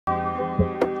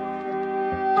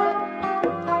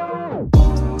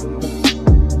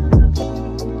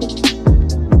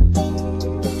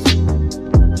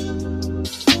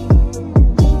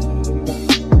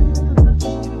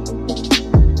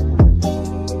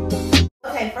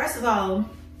of all,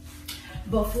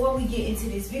 before we get into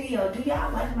this video, do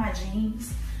y'all like my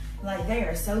jeans? Like, they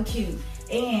are so cute.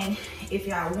 And if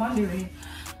y'all wondering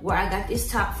where I got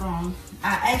this top from,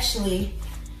 I actually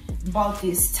bought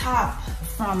this top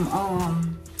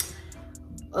from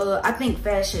I think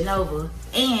Fashion Nova,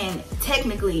 and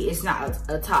technically it's not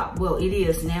a top. Well, it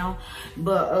is now,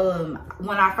 but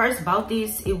when I first bought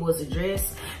this, it was a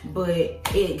dress, but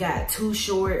it got too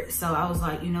short, so I was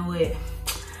like, you know what,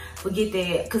 forget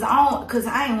that, cause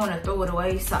I didn't want to throw it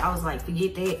away, so I was like,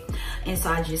 forget that, and so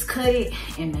I just cut it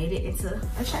and made it into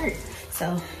a shirt.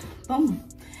 So boom,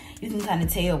 you can kind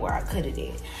of tell where I cut it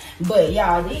at. But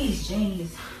y'all, these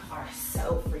jeans are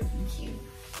so freaking cute.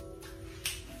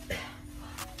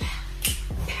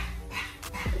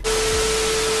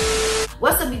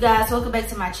 What's up, you guys? Welcome back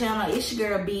to my channel. It's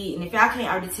your girl B, and if y'all can't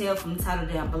already tell from the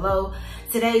title down below,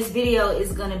 today's video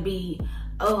is gonna be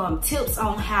tips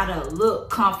on how to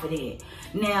look confident.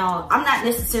 Now, I'm not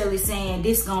necessarily saying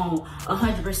this gonna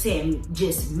 100%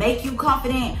 just make you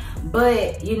confident,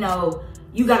 but you know,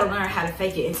 you gotta learn how to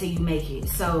fake it until you make it.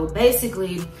 So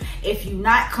basically, if you're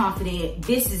not confident,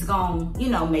 this is gonna, you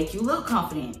know, make you look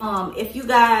confident. If you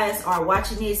guys are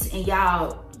watching this and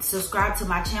y'all subscribe to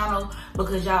my channel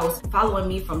because y'all was following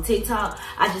me from TikTok,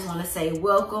 I just want to say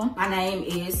welcome. My name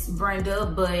is Brenda,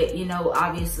 but you know,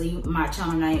 obviously my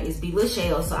channel name is B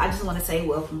Lachelle, so I just want to say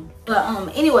welcome. But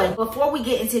anyway, before we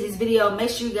get into this video, make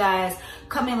sure you guys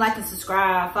comment, like, and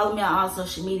subscribe. Follow me on all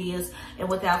social medias, and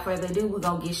without further ado, we're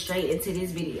gonna get straight into this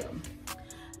video.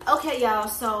 Okay, y'all,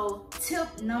 so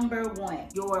tip number 1,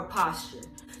 your posture.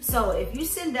 So if you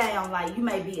sit down, like you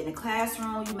may be in a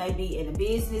classroom, you may be in a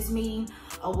business meeting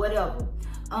or whatever.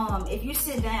 If you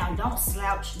sit down, don't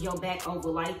slouch your back over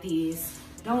like this.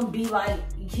 Don't be like,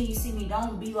 can you see me?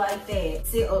 Don't be like that.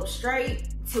 Sit up straight,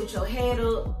 tilt your head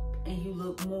up, and you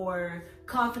look more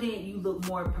confident, you look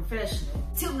more professional.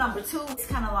 Tip number 2 is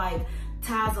kind of like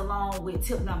ties along with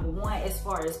tip number 1 as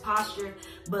far as posture,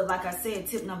 but like I said,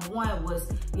 tip number 1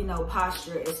 was, you know,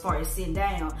 posture as far as sitting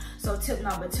down. So tip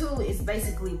number 2 is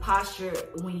basically posture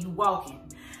when you walking.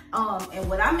 And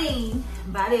what I mean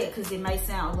by that, because it may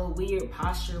sound a little weird,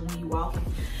 posture when you walking,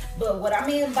 but what I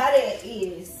mean by that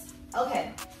is,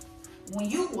 okay, when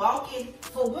you walking,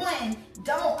 for one,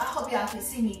 I hope y'all can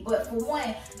see me, but for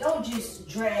one, don't just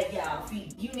drag y'all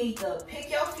feet. You need to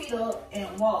pick your feet up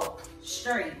and walk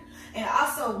straight. And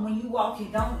also, when you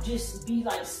walking, don't just be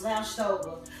like slouched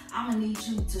over. I'm gonna need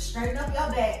you to straighten up your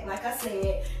back, like I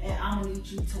said, and I'm gonna need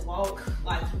you to walk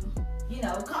like, you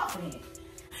know, confident.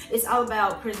 It's all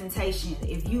about presentation.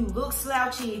 If you look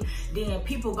slouchy, then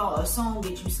people gonna assume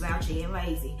that you slouchy and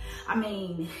lazy. I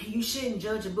mean, you shouldn't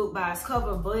judge a book by its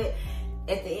cover, but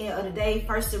at the end of the day,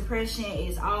 first impression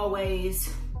is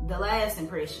always the last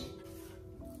impression.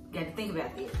 Got to think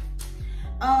about that.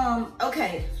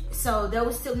 Okay, so that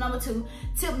was tip number 2.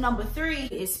 Tip number 3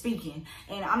 is speaking.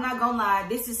 And I'm not gonna lie,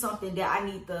 this is something that I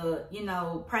need to, you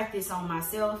know, practice on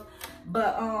myself.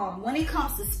 But when it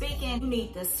comes to speaking, you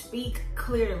need to speak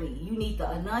clearly. You need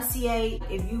to enunciate.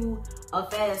 If you a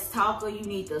fast talker, you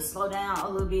need to slow down a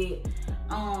little bit.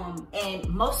 And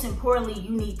most importantly, you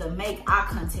need to make eye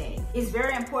contact. It's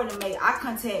very important to make eye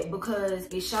contact because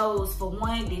it shows, for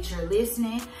 1, that you're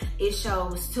listening. It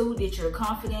shows 2, that you're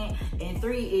confident. And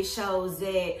 3, it shows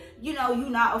that, you know, you're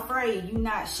not afraid, you're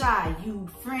not shy, you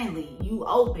friendly, you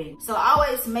open. So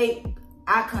always make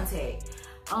eye contact.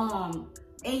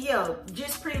 And yeah,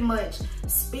 just pretty much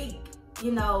speak,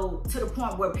 you know, to the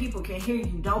point where people can hear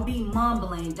you. Don't be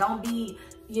mumbling. Don't be,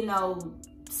 you know,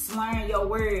 slurring your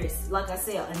words. Like I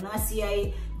said,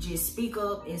 enunciate, just speak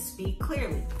up and speak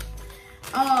clearly.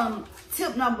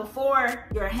 Tip number 4,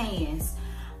 your hands.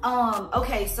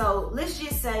 Okay, so let's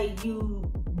just say you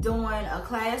doing a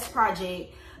class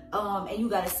project, and you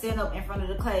gotta stand up in front of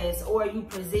the class, or you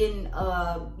present,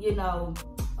 you know,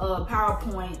 a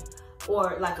PowerPoint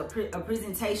or like a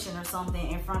presentation or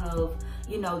something in front of,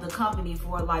 you know, the company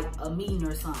for like a meeting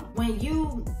or something. When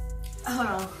you, hold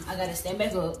on, I gotta stand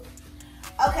back up.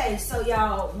 Okay, so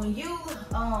y'all, when you,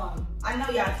 I know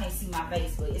y'all can't see my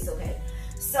face, but it's okay.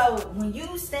 So when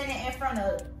you standing in front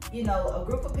of, you know, a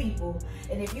group of people,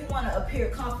 and if you want to appear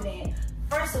confident,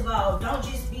 first of all, don't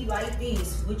just be like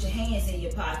this with your hands in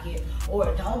your pocket,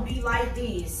 or don't be like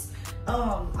this.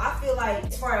 I feel like,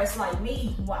 as far as like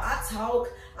me, when I talk,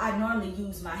 I normally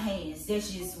use my hands.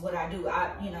 That's just what I do.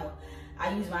 I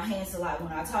use my hands a lot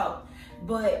when I talk.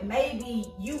 But maybe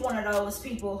you one of those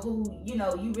people who, you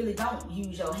know, you really don't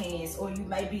use your hands, or you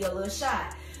may be a little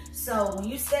shy. So when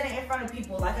you standing in front of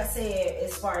people, like I said,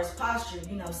 as far as posture,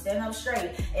 you know, stand up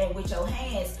straight, and with your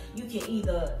hands, you can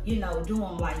either, you know, do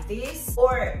them like this,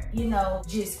 or, you know,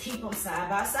 just keep them side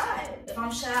by side. If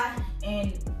I'm shy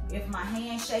and if my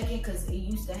hand's shaking, because it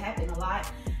used to happen a lot,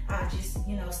 I just,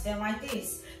 you know, stand like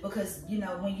this. Because, you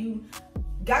know, when you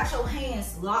got your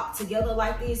hands locked together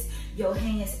like this, your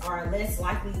hands are less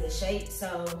likely to shake.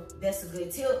 So that's a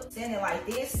good tip. Standing like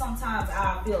this, sometimes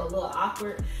I feel a little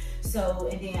awkward. So,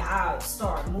 and then I'll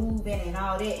start moving and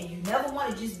all that. And you never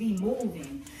want to just be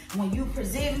moving. When you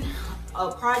present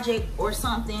a project or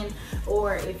something,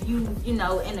 or if you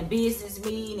know, in a business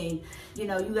meeting and, you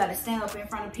know, you got to stand up in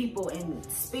front of people and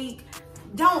speak,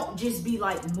 don't just be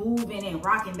like moving and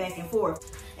rocking back and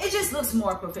forth. It just looks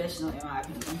more professional in my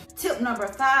opinion. Tip number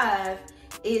 5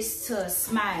 is to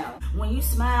smile. When you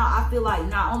smile, I feel like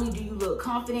not only do you look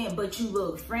confident, but you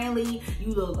look friendly,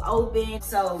 you look open.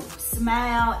 So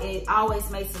smile, it always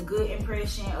makes a good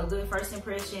impression, a good first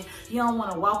impression. You don't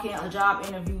want to walk in a job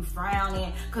interview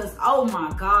frowning, because oh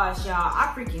my gosh, y'all,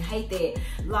 I freaking hate that.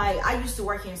 Like, I used to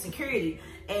work in security,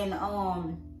 and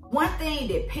one thing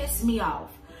that pissed me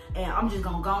off, and I'm just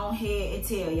gonna go ahead and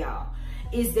tell y'all,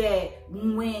 is that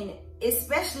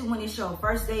especially when it's your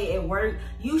first day at work,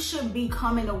 you should be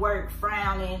coming to work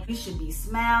frowning. You should be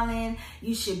smiling.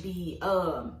 You should be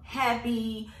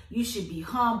happy. You should be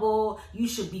humble. You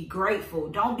should be grateful.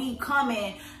 Don't be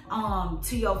coming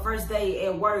to your first day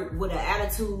at work with an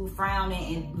attitude,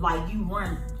 frowning, and like you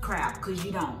run crap, because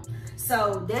you don't.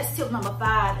 So that's tip number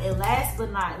 5. And last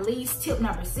but not least, tip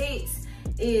number 6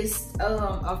 is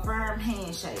a firm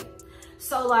handshake.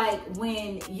 So like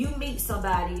when you meet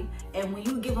somebody and when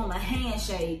you give them a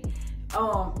handshake,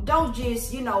 don't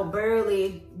just, you know,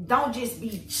 don't just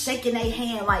be shaking their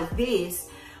hand like this,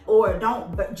 or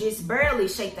don't just barely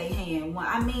shake their hand. When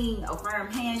I mean a firm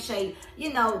handshake,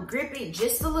 you know, grip it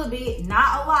just a little bit,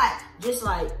 not a lot, just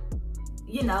like,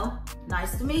 you know,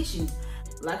 nice to meet you.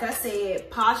 Like I said,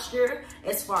 posture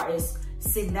as far as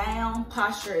sitting down,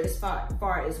 posture as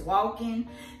far as walking,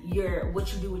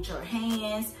 what you do with your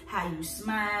hands, how you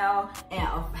smile,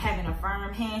 and having a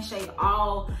firm handshake,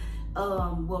 all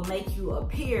will make you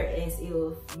appear as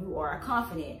if you are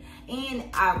confident. And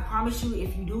I promise you,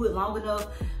 if you do it long enough,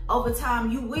 over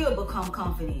time you will become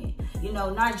confident. You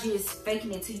know, not just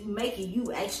faking it till you make it,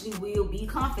 you actually will be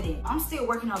confident. I'm still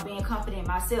working on being confident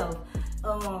myself.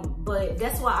 But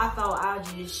that's why I thought I'd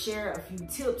just share a few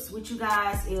tips with you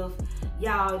guys if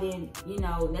y'all didn't, you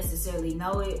know, necessarily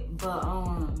know it. But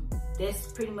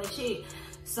that's pretty much it.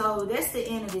 So that's the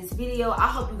end of this video. I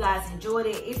hope you guys enjoyed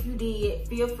it. If you did,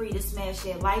 feel free to smash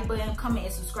that like button, comment,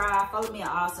 and subscribe. Follow me on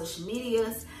all social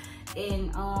medias.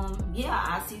 And yeah,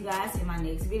 I'll see you guys in my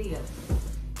next video.